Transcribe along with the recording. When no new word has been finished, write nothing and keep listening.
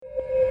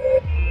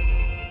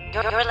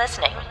You're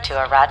listening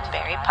to a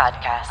Roddenberry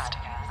podcast.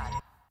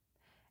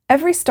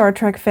 Every Star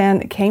Trek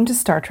fan came to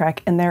Star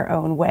Trek in their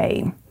own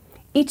way.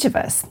 Each of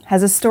us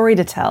has a story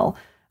to tell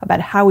about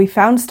how we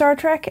found Star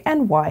Trek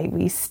and why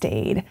we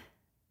stayed.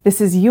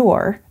 This is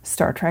your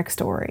Star Trek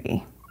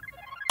story.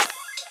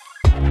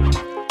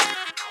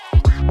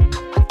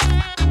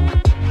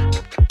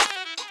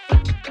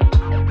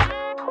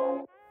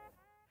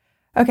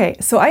 Okay,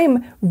 so I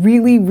am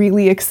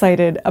really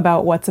excited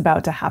about what's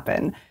about to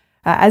happen.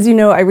 As you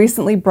know, I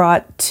recently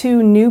brought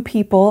two new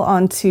people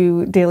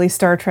onto Daily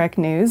Star Trek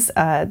News.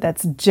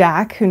 That's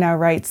Jack, who now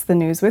writes the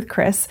news with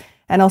Chris,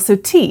 and also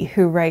T,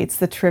 who writes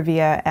the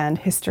trivia and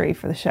history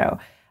for the show.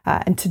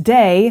 And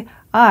today,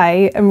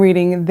 I am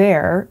reading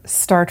their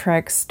Star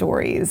Trek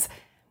stories.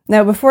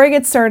 Now, before I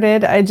get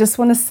started, I just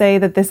want to say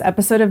that this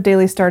episode of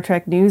Daily Star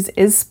Trek News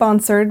is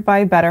sponsored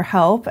by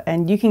BetterHelp,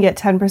 and you can get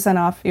 10%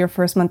 off your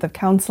first month of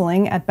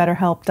counseling at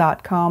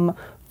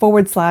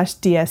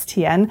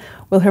betterhelp.com/DSTN.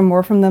 We'll hear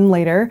more from them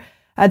later.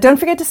 Don't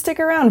forget to stick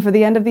around for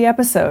the end of the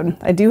episode.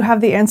 I do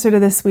have the answer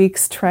to this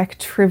week's Trek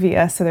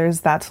trivia, so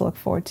there's that to look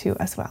forward to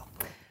as well.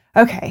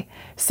 Okay,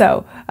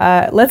 so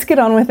let's get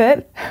on with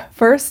it.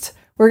 First,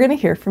 we're going to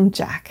hear from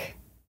Jack.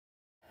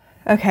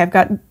 Okay, I've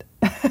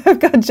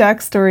got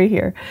Jack's story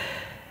here.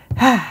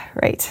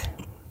 Right.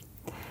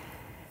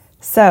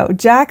 So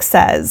Jack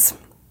says,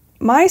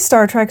 my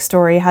Star Trek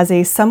story has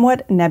a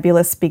somewhat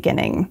nebulous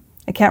beginning.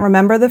 I can't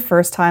remember the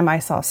first time I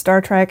saw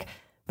Star Trek,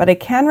 but I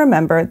can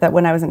remember that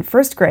when I was in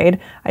first grade,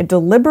 I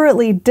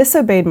deliberately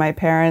disobeyed my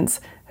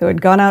parents, who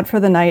had gone out for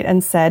the night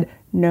and said,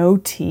 no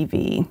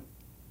TV.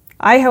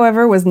 I,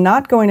 however, was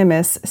not going to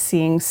miss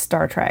seeing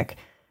Star Trek.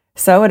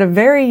 So at a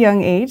very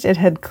young age, it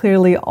had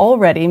clearly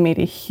already made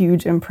a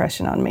huge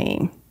impression on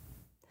me.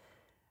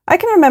 I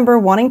can remember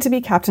wanting to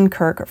be Captain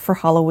Kirk for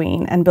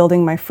Halloween and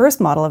building my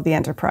first model of the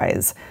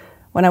Enterprise.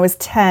 When I was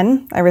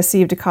 10, I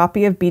received a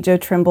copy of B.J.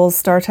 Trimble's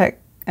Star Trek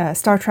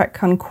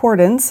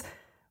Concordance,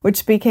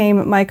 which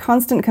became my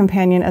constant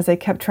companion as I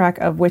kept track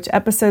of which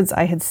episodes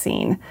I had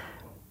seen.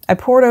 I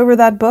pored over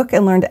that book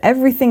and learned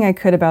everything I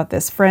could about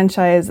this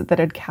franchise that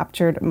had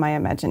captured my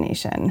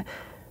imagination.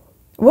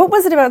 What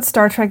was it about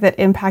Star Trek that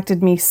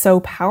impacted me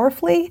so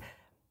powerfully?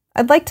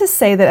 I'd like to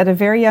say that at a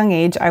very young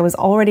age, I was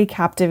already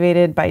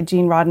captivated by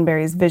Gene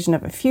Roddenberry's vision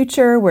of a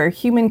future where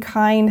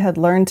humankind had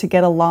learned to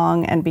get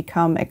along and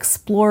become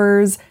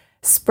explorers,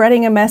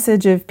 spreading a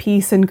message of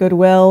peace and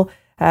goodwill.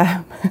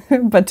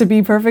 But to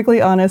be perfectly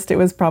honest, it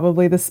was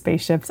probably the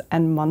spaceships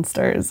and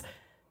monsters.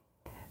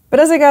 But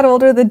as I got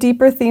older, the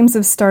deeper themes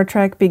of Star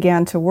Trek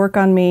began to work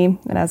on me,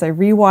 and as I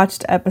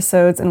rewatched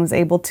episodes and was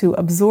able to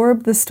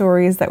absorb the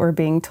stories that were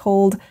being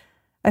told,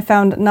 I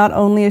found not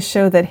only a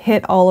show that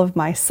hit all of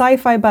my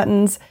sci-fi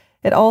buttons,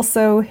 it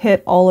also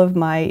hit all of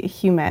my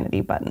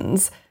humanity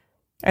buttons.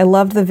 I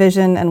loved the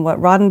vision, and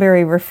what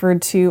Roddenberry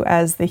referred to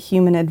as the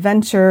human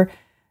adventure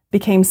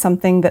became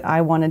something that I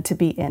wanted to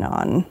be in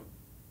on.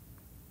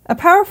 A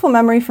powerful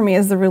memory for me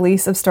is the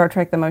release of Star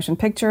Trek the Motion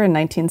Picture in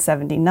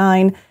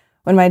 1979,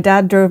 when my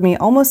dad drove me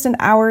almost an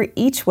hour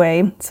each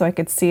way so I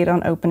could see it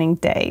on opening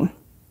day.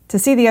 To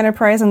see the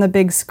Enterprise on the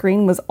big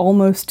screen was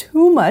almost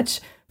too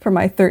much for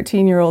my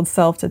 13-year-old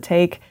self to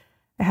take.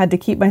 I had to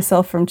keep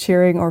myself from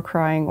cheering or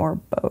crying or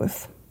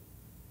both.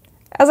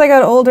 As I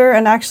got older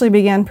and actually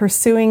began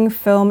pursuing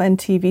film and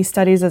TV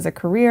studies as a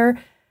career,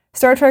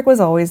 Star Trek was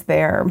always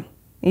there.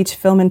 Each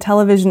film and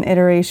television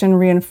iteration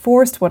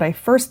reinforced what I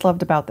first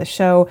loved about the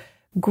show: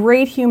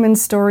 great human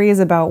stories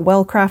about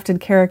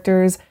well-crafted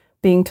characters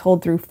being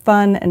told through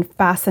fun and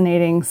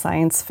fascinating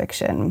science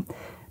fiction.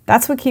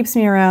 That's what keeps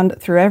me around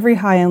through every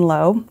high and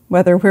low,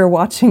 whether we're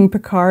watching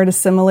Picard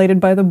assimilated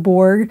by the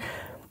Borg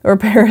or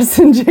Paris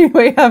and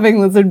Janeway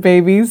having lizard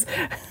babies.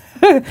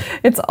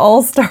 It's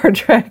all Star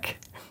Trek,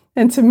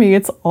 and to me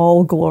it's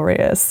all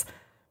glorious.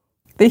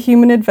 The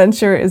human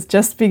adventure is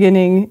just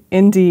beginning,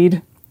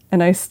 indeed,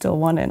 and I still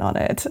want in on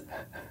it.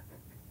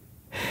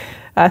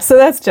 So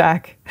that's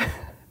Jack.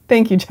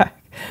 Thank you, Jack.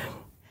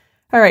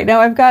 All right,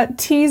 now I've got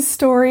T's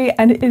story,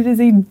 and it is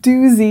a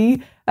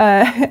doozy.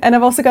 And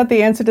I've also got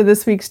the answer to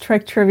this week's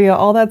Trek trivia.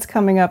 All that's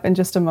coming up in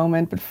just a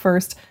moment, but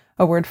first,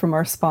 a word from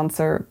our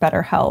sponsor,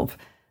 BetterHelp.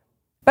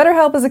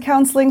 BetterHelp is a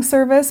counseling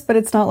service, but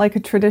it's not like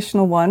a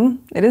traditional one.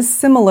 It is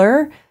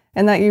similar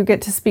in that you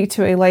get to speak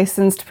to a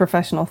licensed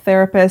professional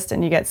therapist,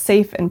 and you get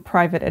safe and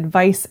private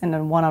advice in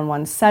a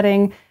one-on-one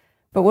setting.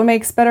 But what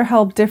makes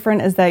BetterHelp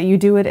different is that you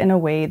do it in a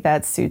way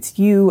that suits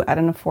you at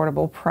an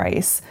affordable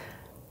price.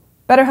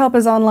 BetterHelp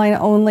is online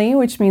only,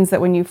 which means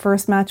that when you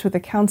first match with a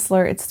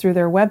counselor, it's through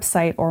their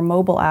website or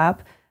mobile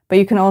app, but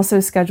you can also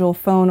schedule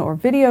phone or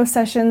video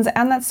sessions,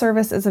 and that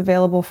service is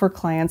available for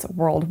clients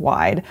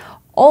worldwide,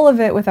 all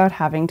of it without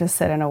having to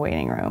sit in a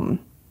waiting room.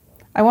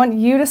 I want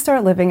you to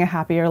start living a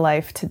happier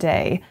life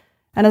today.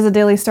 And as a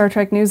Daily Star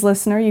Trek News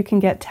listener, you can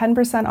get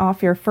 10%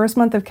 off your first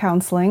month of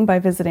counseling by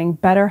visiting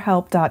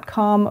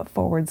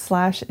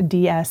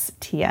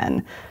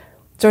betterhelp.com/DSTN.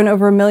 Join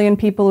over 1 million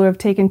people who have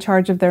taken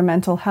charge of their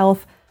mental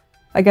health.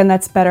 Again,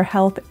 that's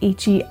BetterHelp,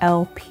 HELP.com/.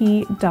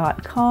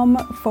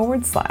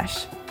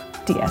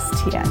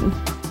 DSTN.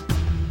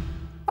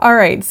 All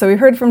right, so we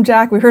heard from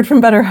Jack, we heard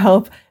from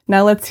BetterHelp.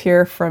 Now let's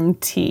hear from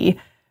T.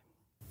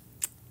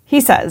 He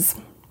says,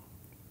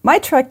 my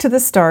trek to the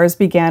stars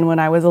began when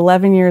I was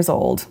 11 years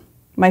old.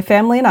 My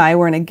family and I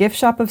were in a gift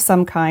shop of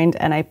some kind,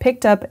 and I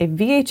picked up a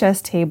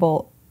VHS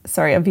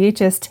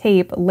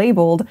tape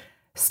labeled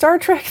Star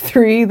Trek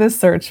III: The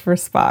Search for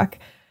Spock.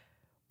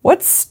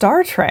 What's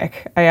Star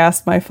Trek? I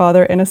asked my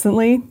father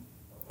innocently.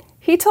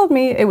 He told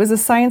me it was a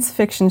science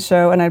fiction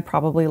show and I'd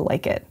probably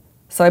like it.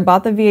 So I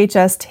bought the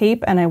VHS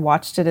tape and I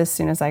watched it as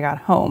soon as I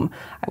got home.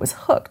 I was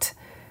hooked.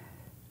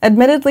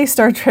 Admittedly,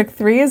 Star Trek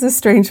III is a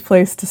strange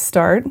place to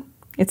start.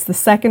 It's the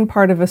second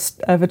part of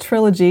a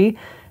trilogy.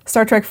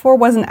 Star Trek IV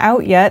wasn't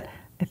out yet.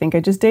 I think I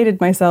just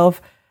dated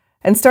myself.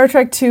 And Star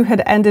Trek II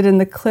had ended in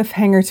the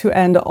cliffhanger to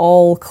end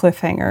all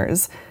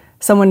cliffhangers.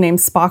 Someone named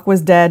Spock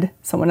was dead.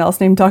 Someone else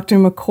named Dr.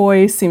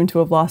 McCoy seemed to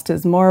have lost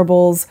his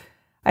marbles.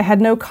 I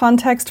had no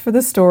context for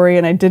the story,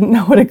 and I didn't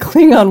know what a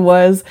Klingon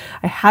was.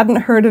 I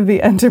hadn't heard of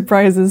the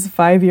Enterprise's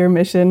 5-year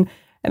mission,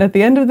 and at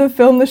the end of the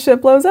film, the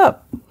ship blows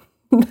up.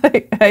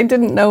 I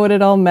didn't know what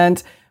it all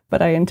meant,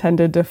 but I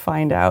intended to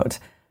find out.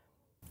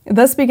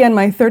 Thus began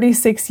my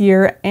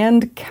 36-year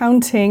and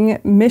counting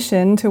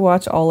mission to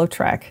watch all of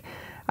Trek.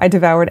 I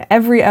devoured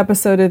every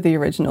episode of the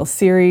original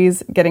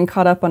series, getting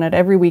caught up on it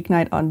every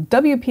weeknight on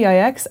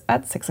WPIX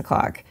at 6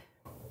 o'clock.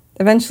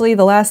 Eventually,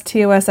 the last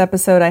TOS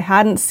episode I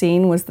hadn't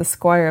seen was The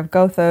Squire of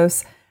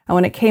Gothos, and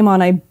when it came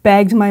on, I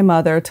begged my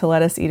mother to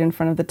let us eat in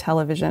front of the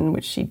television,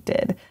 which she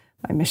did.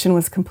 My mission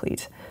was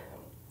complete.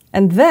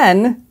 And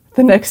then,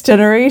 The Next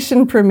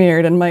Generation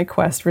premiered and my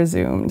quest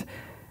resumed.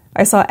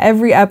 I saw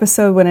every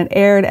episode when it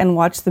aired and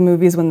watched the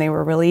movies when they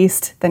were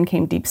released. Then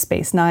came Deep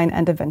Space Nine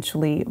and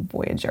eventually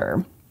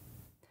Voyager.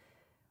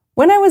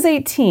 When I was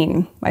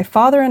 18, my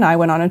father and I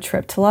went on a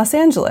trip to Los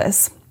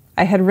Angeles.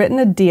 I had written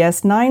a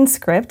DS9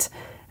 script,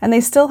 and they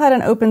still had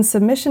an open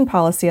submission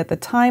policy at the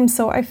time,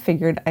 so I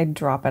figured I'd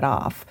drop it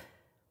off.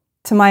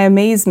 To my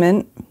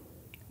amazement,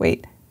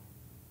 wait,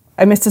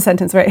 I missed a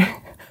sentence, right?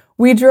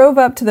 We drove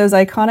up to those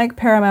iconic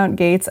Paramount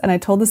gates, and I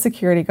told the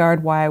security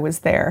guard why I was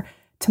there.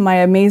 To my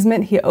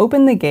amazement, he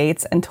opened the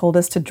gates and told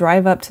us to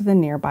drive up to the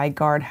nearby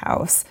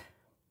guardhouse.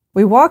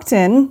 We walked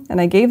in,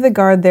 and I gave the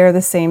guard there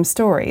the same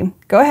story.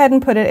 Go ahead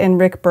and put it in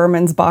Rick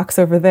Berman's box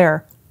over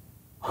there.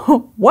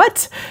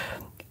 What?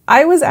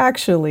 I was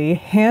actually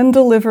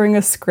hand-delivering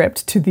a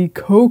script to the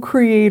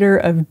co-creator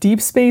of Deep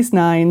Space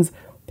Nine's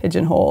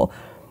Pigeonhole.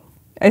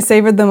 I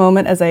savored the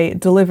moment as I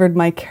delivered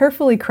my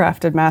carefully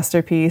crafted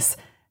masterpiece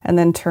and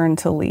then turned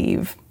to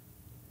leave.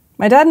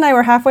 My dad and I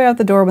were halfway out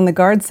the door when the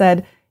guard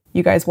said,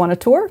 "You guys want a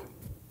tour?"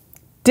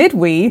 Did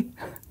we?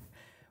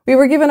 We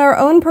were given our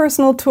own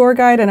personal tour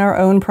guide and our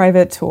own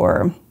private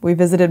tour. We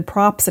visited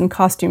props and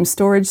costume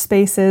storage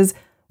spaces.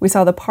 We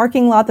saw the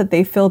parking lot that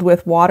they filled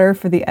with water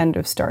for the end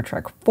of Star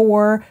Trek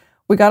IV.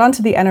 We got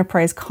onto the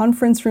Enterprise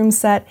conference room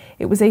set.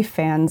 It was a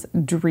fan's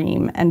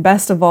dream. And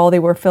best of all, they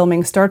were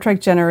filming Star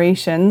Trek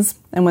Generations.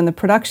 And when the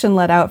production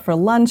let out for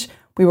lunch,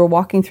 we were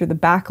walking through the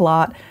back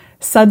lot.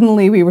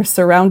 Suddenly, we were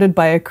surrounded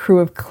by a crew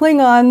of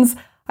Klingons.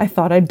 I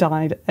thought I'd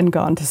died and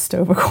gone to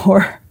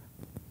Sto-vo-kor.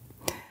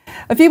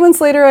 A few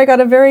months later, I got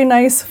a very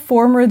nice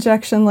form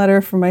rejection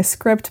letter for my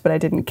script, but I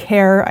didn't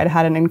care. I'd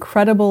had an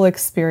incredible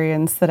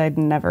experience that I'd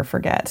never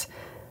forget.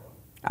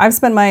 I've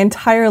spent my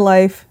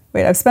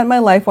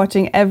life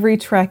watching every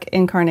Trek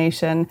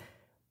incarnation.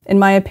 In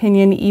my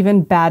opinion,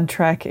 even bad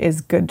Trek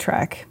is good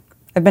Trek.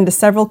 I've been to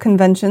several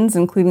conventions,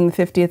 including the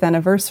 50th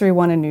anniversary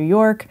one in New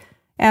York,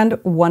 and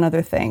one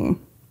other thing.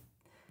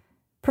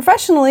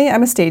 Professionally,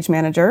 I'm a stage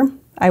manager.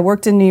 I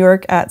worked in New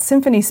York at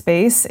Symphony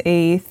Space,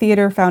 a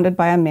theater founded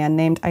by a man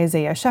named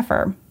Isaiah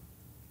Sheffer.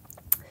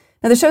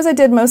 Now, the shows I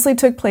did mostly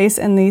took place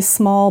in the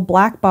small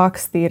black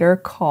box theater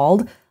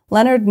called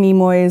Leonard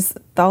Nimoy's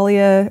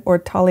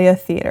Thalia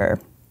Theater.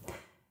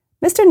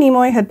 Mr.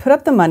 Nimoy had put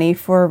up the money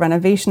for a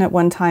renovation at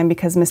one time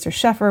because Mr.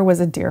 Sheffer was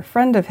a dear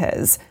friend of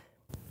his.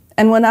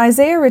 And when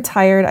Isaiah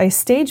retired, I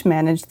stage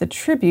managed the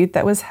tribute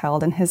that was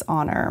held in his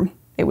honor.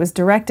 It was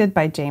directed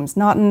by James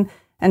Naughton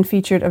and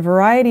featured a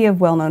variety of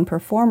well-known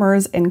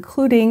performers,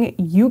 including,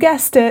 you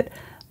guessed it,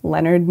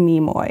 Leonard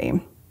Nimoy.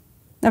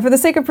 Now, for the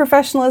sake of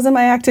professionalism,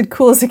 I acted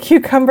cool as a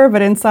cucumber,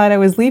 but inside I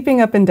was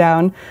leaping up and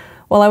down.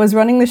 While I was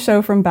running the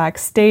show from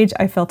backstage,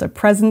 I felt a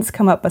presence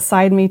come up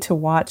beside me to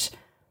watch.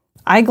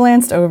 I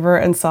glanced over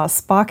and saw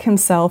Spock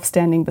himself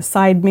standing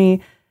beside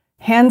me,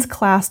 hands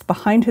clasped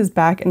behind his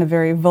back in a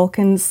very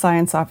Vulcan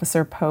science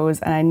officer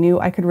pose, and I knew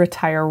I could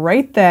retire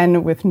right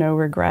then with no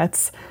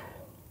regrets.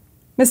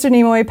 Mr.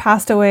 Nimoy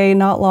passed away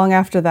not long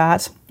after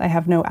that. I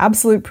have no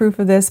absolute proof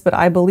of this, but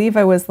I believe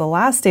I was the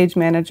last stage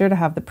manager to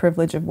have the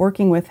privilege of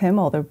working with him,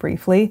 although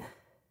briefly.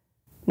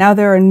 Now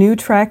there are new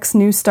Treks,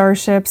 new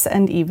starships,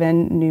 and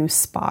even new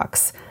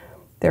Spocks.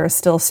 There are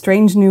still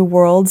strange new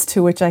worlds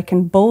to which I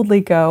can boldly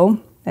go,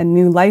 and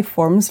new life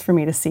forms for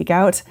me to seek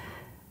out,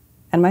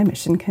 and my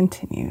mission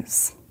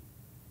continues.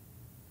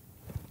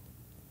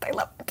 I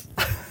love it.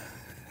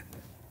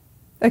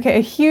 Okay,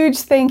 a huge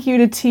thank you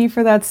to T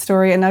for that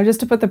story. And now just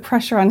to put the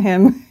pressure on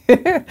him,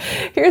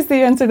 here's the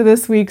answer to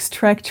this week's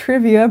Trek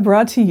Trivia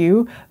brought to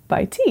you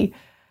by T.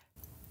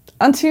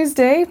 On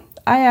Tuesday,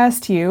 I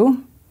asked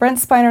you, Brent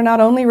Spiner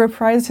not only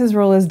reprised his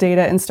role as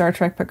Data in Star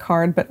Trek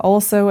Picard, but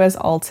also as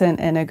Altan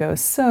Inigo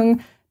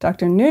Soong,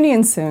 Dr. Noonien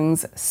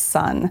Soong's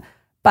son.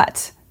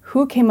 But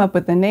who came up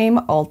with the name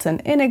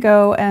Altan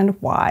Inigo and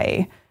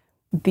why?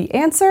 The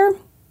answer?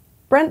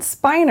 Brent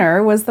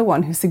Spiner was the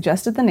one who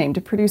suggested the name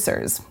to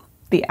producers.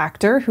 The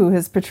actor, who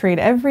has portrayed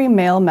every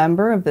male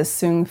member of the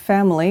Soong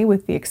family,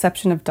 with the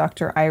exception of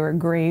Dr. Ira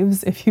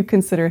Graves, if you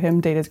consider him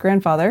Data's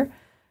grandfather,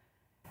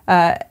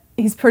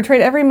 he's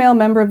portrayed every male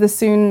member of the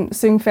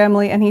Soong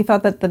family, and he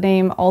thought that the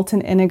name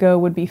Altan Inigo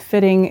would be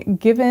fitting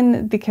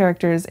given the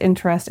character's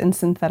interest in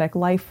synthetic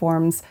life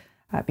forms,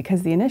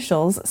 because the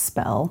initials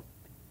spell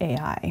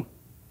AI.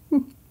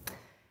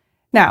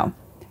 Now,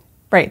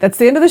 right, that's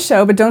the end of the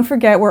show, but don't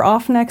forget, we're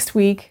off next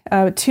week.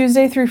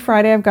 Tuesday through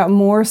Friday, I've got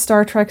more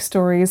Star Trek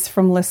stories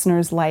from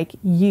listeners like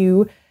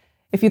you.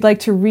 If you'd like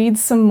to read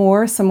some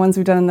ones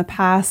we've done in the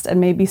past, and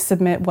maybe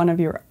submit one of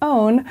your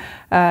own,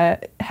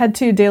 head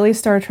to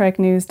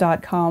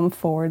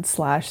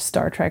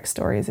dailystartreknews.com/Star Trek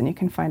stories, and you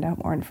can find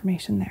out more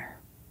information there.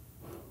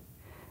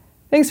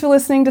 Thanks for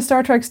listening to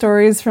Star Trek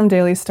Stories from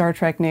Daily Star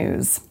Trek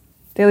News.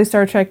 Daily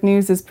Star Trek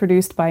News is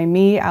produced by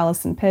me,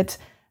 Allison Pitt,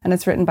 and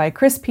it's written by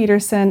Chris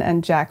Peterson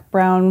and Jack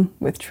Brown,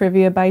 with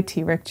trivia by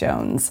T. Rick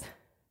Jones.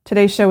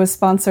 Today's show is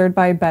sponsored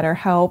by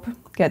BetterHelp.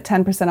 Get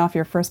 10% off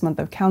your first month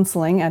of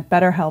counseling at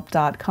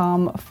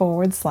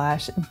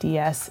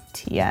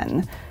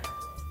betterhelp.com/DSTN.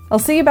 I'll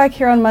see you back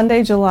here on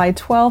Monday, July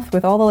 12th,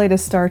 with all the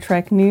latest Star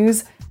Trek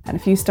news and a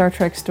few Star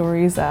Trek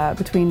stories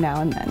between now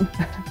and then.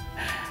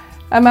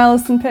 I'm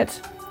Allison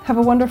Pitt. Have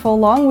a wonderful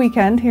long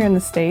weekend here in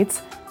the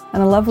States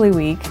and a lovely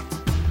week.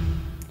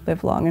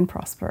 Live long and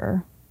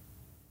prosper.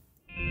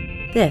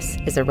 This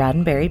is a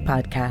Roddenberry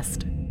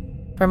podcast.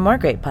 For more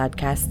great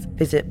podcasts,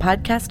 visit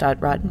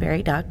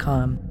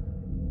podcast.roddenberry.com.